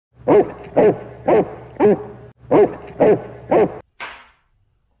Hey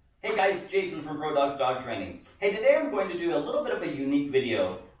guys, Jason from Prodogz Dog Training. Hey, today I'm going to do a little bit of a unique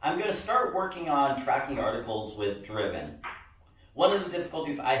video. I'm going to start working on tracking articles with Driven. One of the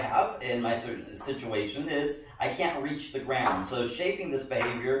difficulties I have in my situation is I can't reach the ground, so shaping this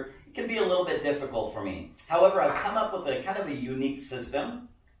behavior can be a little bit difficult for me. However, I've come up with a kind of a unique system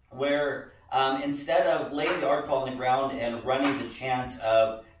where instead of laying the article on the ground and running the chance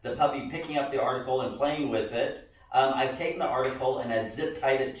of the puppy picking up the article and playing with it, I've taken the article and I've zip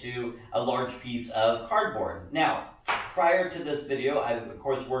tied it to a large piece of cardboard. Now, prior to this video, I've of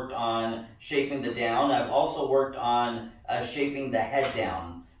course worked on shaping the down. I've also worked on shaping the head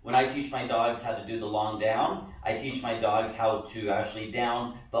down. When I teach my dogs how to do the long down, I teach my dogs how to actually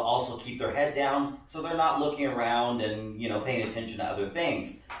down, but also keep their head down so they're not looking around and, you know, paying attention to other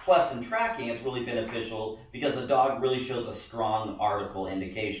things. Plus, in tracking, it's really beneficial because a dog really shows a strong article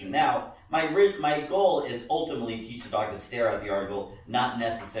indication. Now, my goal is ultimately teach the dog to stare at the article, not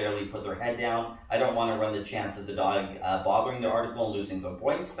necessarily put their head down. I don't want to run the chance of the dog bothering the article and losing some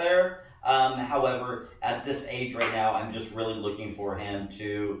points there. However, at this age right now, I'm just really looking for him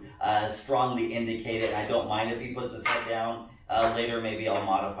to strongly indicate it. I don't mind if he puts his head down. Later, maybe I'll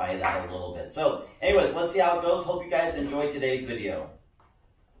modify that a little bit. So, anyways, let's see how it goes. Hope you guys enjoyed today's video.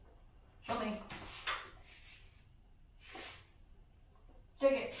 Show me.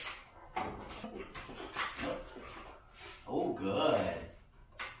 Take it. Oh, good.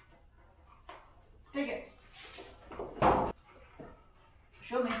 Take it.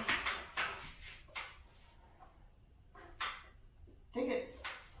 Show me. Take it.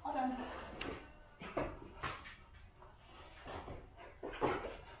 Hold on.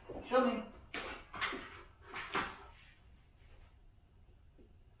 Show me.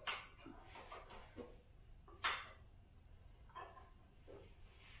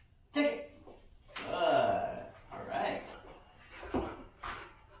 Take it. Good. All right.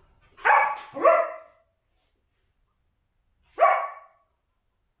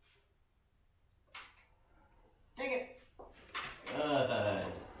 Take it. Good.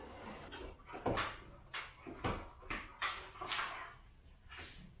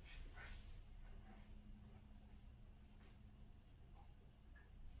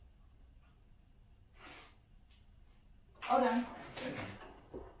 Hold on.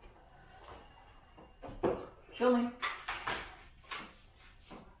 Show me.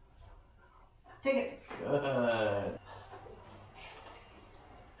 Take it. Good.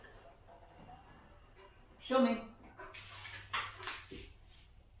 Show me.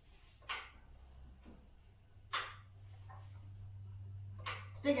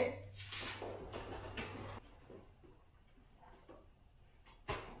 Take it.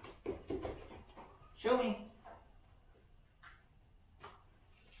 Show me.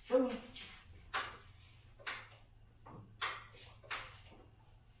 Show me.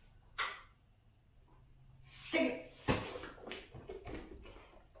 Take it.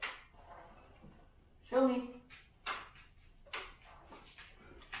 Show me.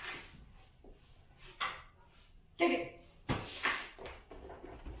 Take it.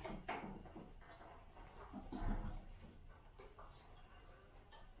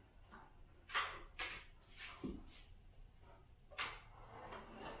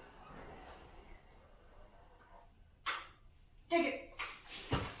 Take it.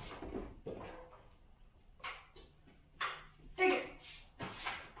 Take it.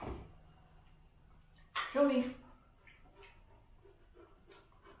 Show me.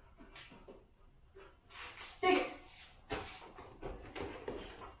 Take it.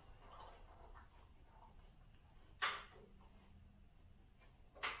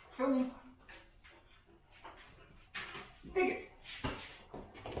 Show me. Take it.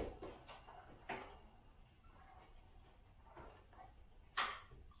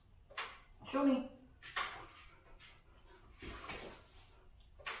 Show me.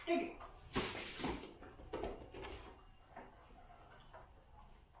 Take it.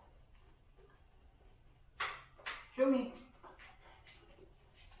 Show me.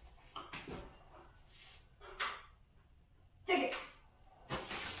 Take it.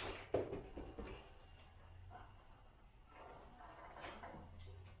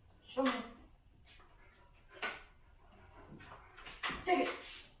 Show me. Take it.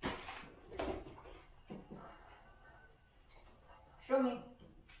 Show me.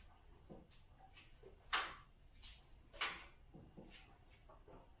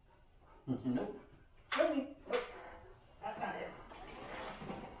 Nope. Show me. Nope. That's not it.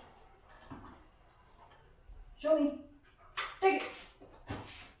 Show me. Take it.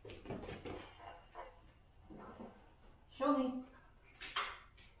 Show me.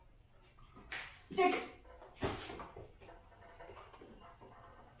 Dig.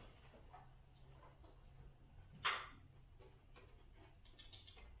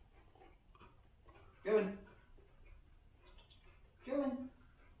 Driven. Driven.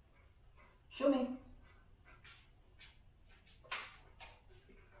 Show me.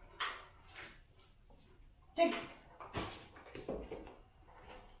 Dig.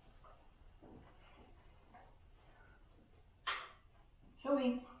 Show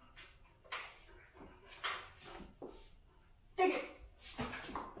me. Dig it.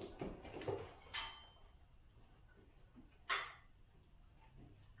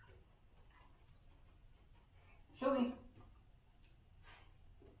 Show me.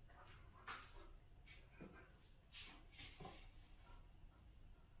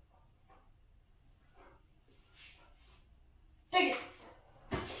 Dig it.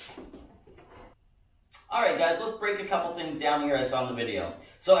 Alright guys, let's break a couple things down here I saw in the video.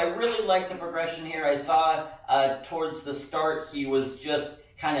 So I really like the progression here. I saw towards the start he was just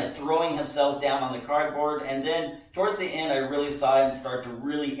kind of throwing himself down on the cardboard, and then towards the end I really saw him start to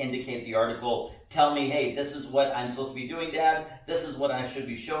really indicate the article, tell me, hey, this is what I'm supposed to be doing, Dad, this is what I should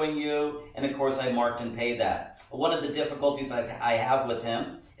be showing you, and of course I marked and paid that. One of the difficulties I have with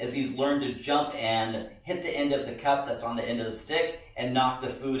him is he's learned to jump and hit the end of the cup that's on the end of the stick and knock the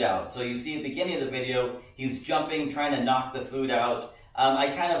food out. So you see at the beginning of the video, he's jumping, trying to knock the food out. I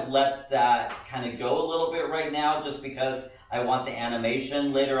kind of let that kind of go a little bit right now just because I want the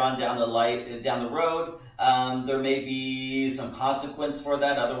animation later on down the road. There may be some consequence for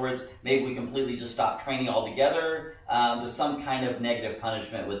that. In other words, maybe we completely just stop training altogether. There's some kind of negative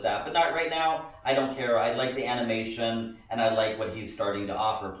punishment with that. But not right now. I don't care. I like the animation and I like what he's starting to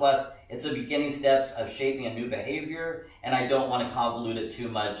offer. Plus, it's the beginning steps of shaping a new behavior, and I don't want to convolute it too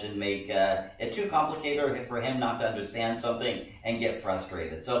much and make it too complicated for him not to understand something and get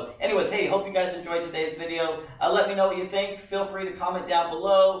frustrated. So anyways, hey, hope you guys enjoyed today's video. Let me know what you think. Feel free to comment down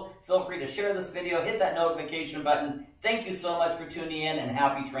below. Feel free to share this video. Hit that notification button. Thank you so much for tuning in, and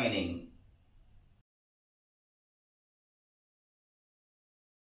happy training.